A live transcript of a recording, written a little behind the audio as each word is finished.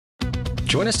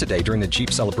Join us today during the Jeep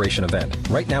Celebration event.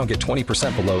 Right now, get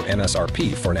 20% below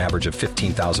MSRP for an average of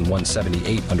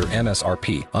 $15,178 under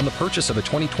MSRP on the purchase of a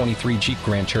 2023 Jeep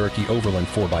Grand Cherokee Overland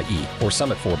 4xE or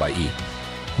Summit 4xE.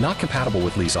 Not compatible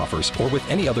with lease offers or with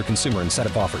any other consumer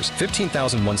incentive offers.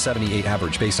 $15,178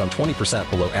 average based on 20%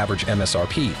 below average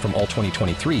MSRP from all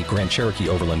 2023 Grand Cherokee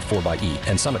Overland 4xE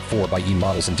and Summit 4xE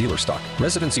models in dealer stock.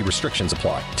 Residency restrictions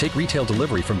apply. Take retail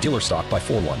delivery from dealer stock by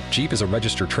 4/1. Jeep is a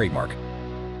registered trademark.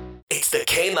 It's the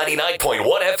K99.1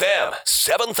 FM,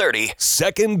 730.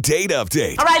 Second date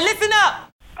update. All right, listen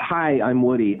up. Hi, I'm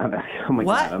Woody. Oh my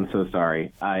What? God, I'm so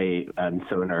sorry. I'm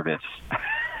so nervous.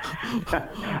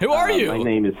 Who are you? My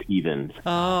name is Steven.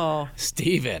 Oh.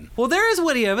 Steven. Well, there is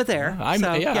Woody over there.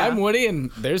 I'm Woody, and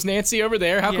there's Nancy over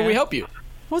there. How can we help you?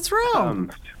 What's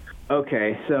wrong?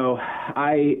 Okay, so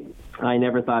I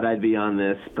never thought I'd be on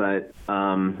this, but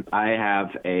I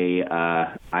have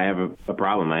a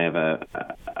problem. I have a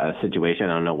situation.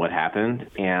 I don't know what happened,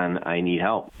 and I need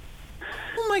help.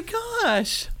 Oh my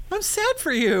gosh. I'm sad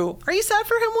for you. Are you sad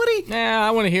for him, Woody? Nah, I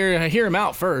want to hear him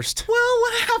out first. Well,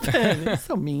 what happened? You're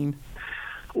so mean.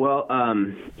 Well,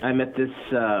 I met this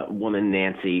woman,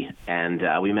 Nancy, and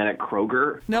we met at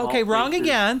Kroger. No, okay, wrong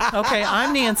again. Okay,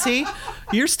 I'm Nancy.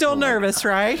 You're still nervous,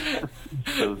 right?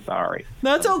 So sorry.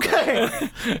 That's okay.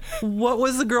 What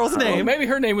was the girl's Well, name? maybe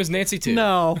her name was Nancy too.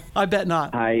 No, I bet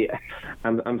not.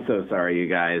 I'm so sorry, you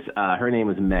guys. Her name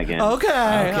was Megan. Okay,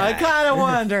 I kind of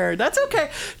wondered. That's okay.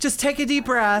 Just take a deep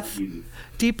breath.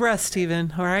 Deep breath,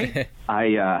 Steven, all right?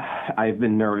 I've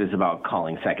been nervous about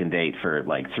calling second date for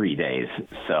like 3 days,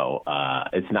 so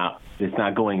it's not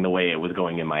going the way it was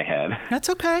going in my head.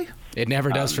 That's okay. It never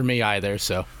does for me either,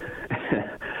 so.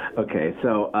 Okay,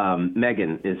 so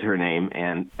Megan is her name,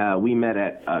 and we met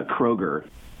at Kroger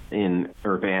in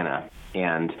Urbana,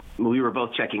 and we were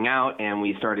both checking out, and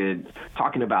we started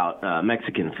talking about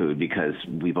Mexican food because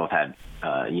we both had,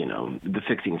 the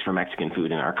fixings for Mexican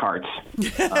food in our carts.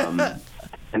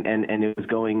 And it was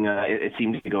going, it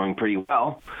seemed to be going pretty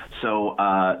well. So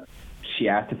she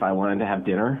asked if I wanted to have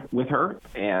dinner with her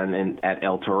and at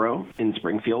El Toro in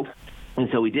Springfield. And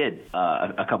so we did.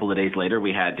 A couple of days later,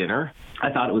 we had dinner.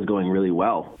 I thought it was going really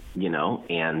well,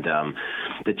 and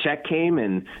the check came,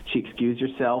 and she excused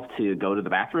herself to go to the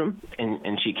bathroom,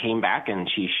 and she came back, and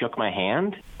she shook my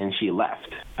hand, and she left.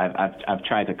 I've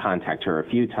tried to contact her a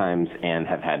few times and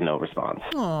have had no response.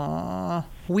 Aw,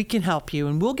 we can help you,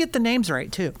 and we'll get the names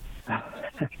right, too.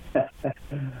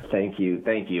 Thank you.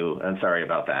 I'm sorry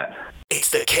about that. It's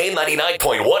the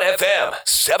K99.1 FM,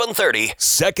 730.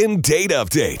 Second date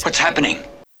update. What's happening?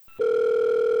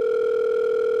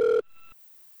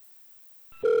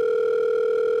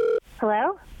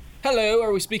 Hello? Hello,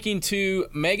 are we speaking to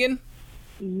Megan?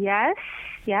 Yes.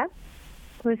 Yeah.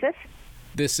 Who's this?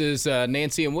 This is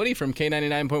Nancy and Woody from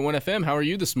K99.1 FM. How are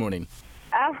you this morning?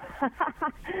 Oh,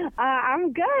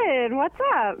 I'm good. What's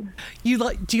up? Do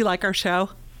you like our show?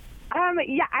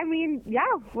 Yeah. I mean, yeah.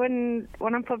 When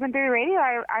I'm flipping through the radio,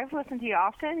 I've listened to you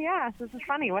often. Yeah, this is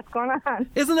funny. What's going on?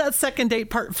 Isn't that second date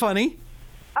part funny?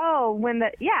 Oh,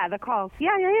 the calls.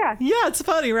 Yeah. Yeah, it's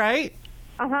funny, right?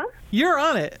 Uh-huh. You're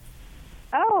on it.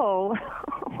 Oh,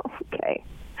 okay.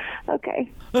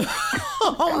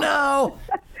 Oh, no.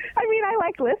 I mean, I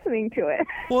like listening to it.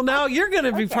 Well, now you're going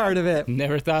to be part of it.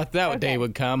 Never thought that day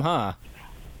would come, huh?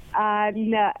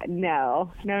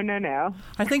 No.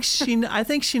 I think she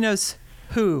knows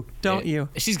who, don't you?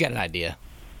 She's got an idea.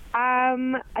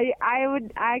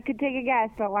 I could take a guess,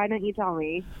 but why don't you tell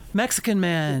me? Mexican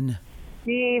man.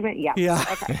 Yeah.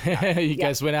 Okay. You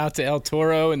guys went out to El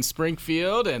Toro in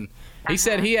Springfield, and he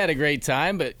said he had a great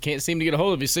time, but can't seem to get a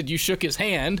hold of you. He said you shook his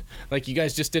hand like you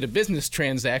guys just did a business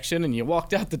transaction, and you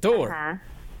walked out the door.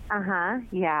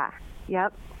 Yeah.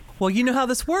 Yep. Well, you know how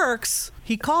this works.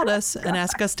 He called us and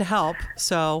asked us to help,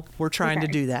 so we're trying to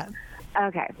do that.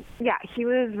 Okay. Yeah, he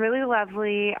was really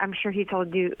lovely. I'm sure he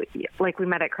told you, like, we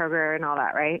met at Kroger and all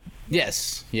that, right?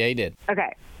 Yes. Yeah, he did.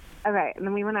 Okay. And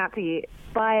then we went out to eat.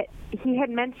 But he had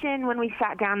mentioned when we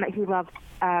sat down that he loved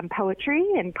poetry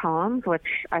and poems,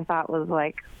 which I thought was,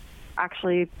 like,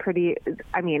 actually pretty,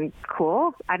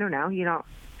 cool. I don't know. You don't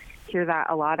hear that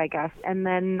a lot, I guess. And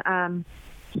then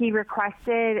he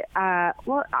requested,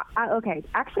 actually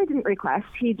didn't request.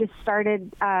 He just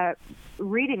started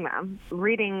reading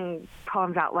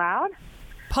poems out loud.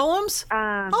 Poems?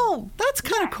 That's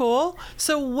kind of cool.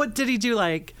 So what did he do,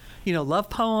 like, love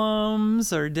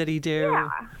poems, or did he do? Yeah.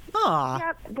 Aw.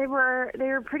 Yep, they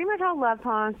were pretty much all love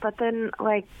poems, but then,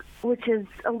 like, which is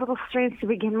a little strange to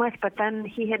begin with, but then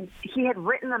he had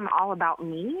written them all about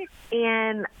me,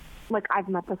 and like I've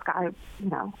met this guy,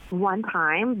 one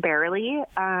time, barely.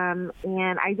 And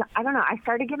I don't know. I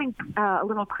started getting a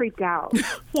little creeped out.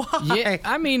 Why? Yeah,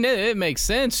 I mean, it makes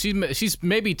sense. She's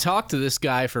maybe talked to this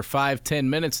guy for 5-10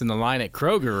 minutes in the line at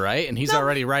Kroger, right? And he's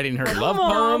already writing her love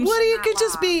poems. What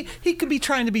he could be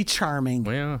trying to be charming.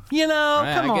 Well,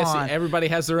 come I guess on. Everybody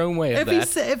has their own way of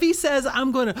that. If he says, I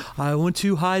want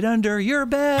to hide under your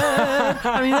bed,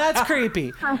 I mean, that's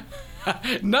creepy.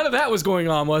 None of that was going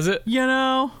on, was it?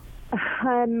 No,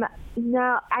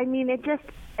 I mean, it just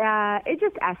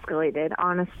escalated,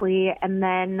 honestly. And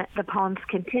then the poems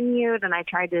continued, and I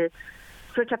tried to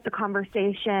switch up the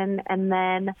conversation. And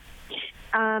then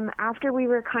after we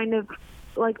were kind of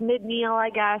like mid-meal, I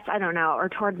guess, I don't know, or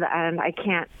towards the end,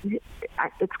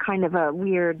 it's kind of a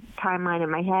weird timeline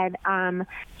in my head.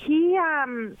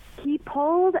 He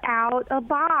pulled out a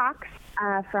box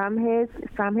from his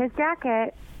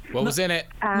jacket. What was in it?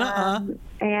 And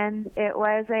it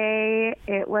was an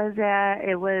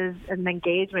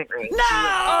engagement ring. No!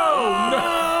 Oh, no!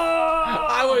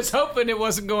 I was hoping it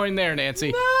wasn't going there,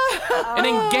 Nancy. No! An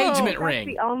engagement ring.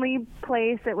 That's the only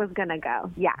place it was gonna go.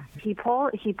 Yeah. He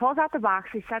pulls out the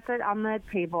box. He sets it on the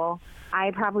table.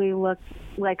 I probably looked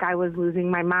like I was losing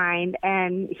my mind,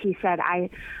 and he said, I'm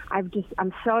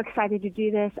so excited to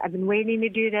do this. I've been waiting to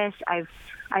do this. I've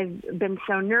been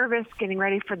so nervous getting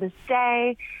ready for this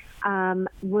day.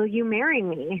 Will you marry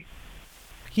me?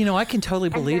 I can totally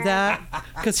believe that,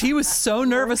 because he was so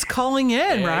nervous calling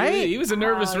in, right? He was a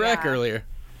nervous wreck earlier.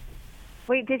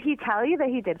 Wait, did he tell you that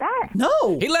he did that?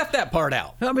 No. He left that part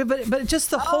out. I mean, but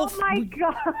just the whole... Oh, my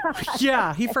God.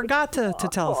 Yeah, he forgot to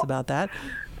tell us about that.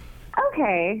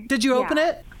 Okay. Did you open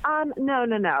it?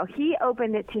 No. He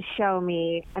opened it to show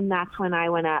me, and that's when I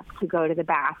went up to go to the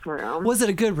bathroom. Was it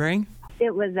a good ring?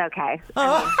 It was okay.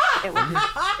 It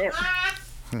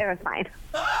was fine.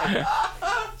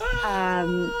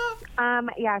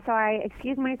 So I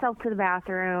excused myself to the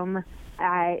bathroom.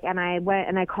 I went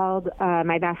and I called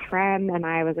my best friend, and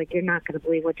I was like, "You're not going to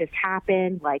believe what just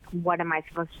happened. Like, what am I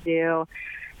supposed to do?"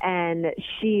 And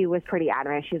she was pretty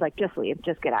adamant. She's like, "Just leave.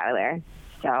 Just get out of there."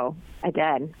 So I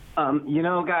did.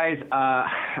 Guys,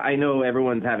 I know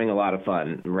everyone's having a lot of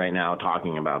fun right now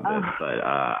talking about this, but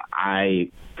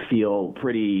I feel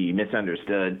pretty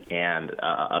misunderstood and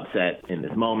upset in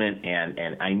this moment,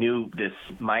 and I knew this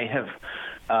might have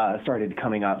started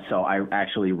coming up, so I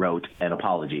actually wrote an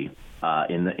apology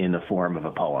in the form of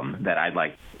a poem that I'd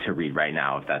like to read right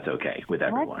now, if that's okay with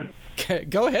everyone.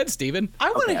 Go ahead, Stephen.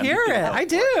 I want to hear it. I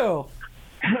do.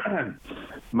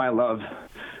 My love,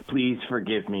 please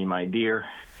forgive me, my dear.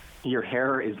 Your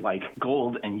hair is like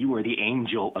gold, and you are the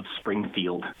angel of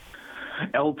Springfield.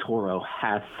 El Toro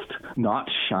hast not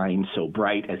shined so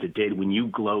bright as it did when you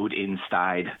glowed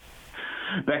inside.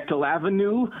 Bechtel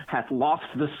Avenue hath lost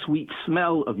the sweet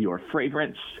smell of your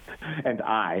fragrance, and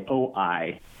I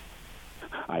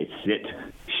sit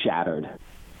shattered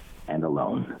and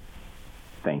alone.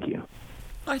 Thank you.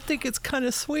 I think it's kind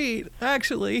of sweet,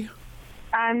 actually.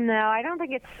 No, I don't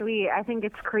think it's sweet. I think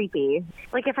it's creepy.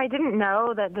 Like, if I didn't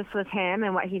know that this was him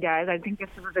and what he does, I'd think this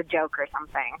was a joke or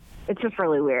something. It's just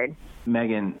really weird.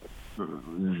 Megan,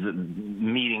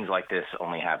 meetings like this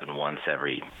only happen once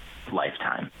every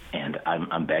lifetime, and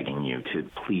I'm begging you to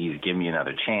please give me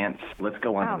another chance. Let's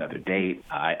go on another date.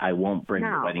 I won't bring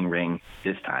the wedding ring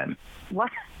this time.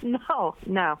 What?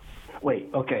 No. Wait,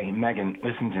 okay, Megan,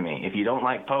 listen to me. If you don't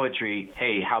like poetry,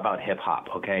 hey, how about hip-hop,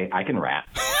 okay? I can rap.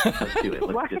 Let's do it.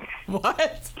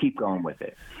 What? Keep going with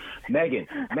it.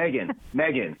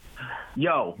 Megan.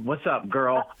 Yo, what's up,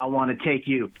 girl? I want to take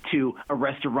you to a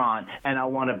restaurant, and I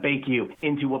want to bake you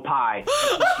into a pie.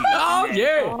 Oh,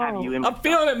 yeah. I'm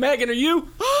feeling it, Megan. Are you?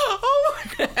 Oh,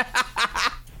 my God.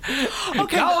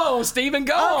 Okay. Go on, Stephen,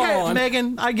 go on. Okay,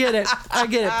 Megan, I get it.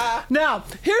 Now,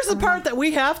 here's the part that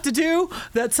we have to do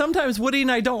that sometimes Woody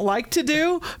and I don't like to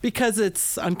do because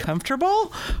it's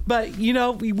uncomfortable. But,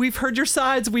 we've heard your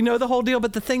sides. We know the whole deal.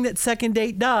 But the thing that Second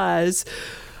Date does,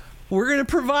 we're going to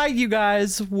provide you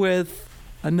guys with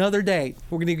another date.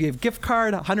 We're going to give gift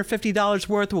card, $150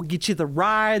 worth. We'll get you the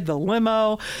ride, the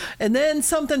limo, and then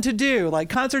something to do, like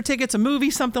concert tickets, a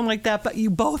movie, something like that. But you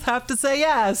both have to say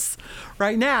yes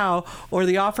right now, or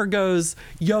the offer goes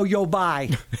yo, bye.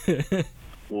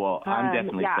 Well, I'm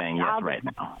definitely saying yes right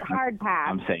now. Hard pass.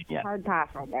 I'm saying yes. Hard pass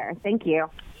right there. Thank you.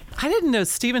 I didn't know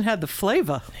Stephen had the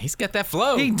flavor. He's got that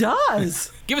flow. He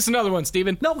does. Give us another one,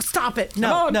 Stephen. No, stop it.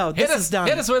 No, this is done.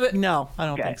 Hit us with it. No, I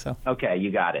don't think so. Okay,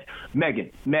 you got it.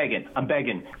 Megan, I'm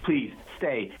begging. Please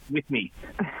stay with me.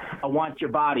 I want your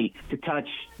body to touch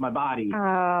my body.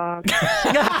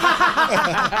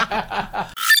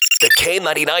 The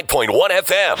K99.1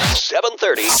 FM,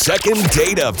 730. Second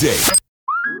date update.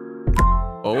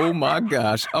 Oh my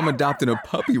gosh, I'm adopting a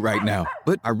puppy right now.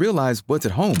 But I realize what's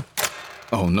at home.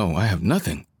 Oh no, I have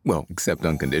nothing. Well, except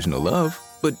unconditional love.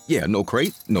 But yeah, no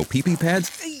crate, no pee-pee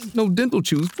pads, no dental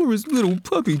chews for his little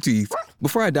puppy teeth.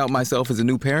 Before I doubt myself as a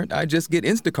new parent, I just get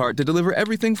Instacart to deliver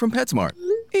everything from PetSmart.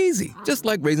 Easy, just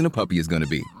like raising a puppy is gonna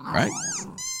be, right?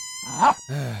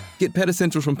 Get Pet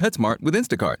Essentials from PetSmart with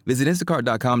Instacart. Visit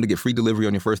instacart.com to get free delivery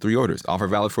on your first 3 orders. Offer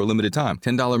valid for a limited time.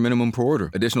 $10 minimum per order.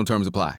 Additional terms apply.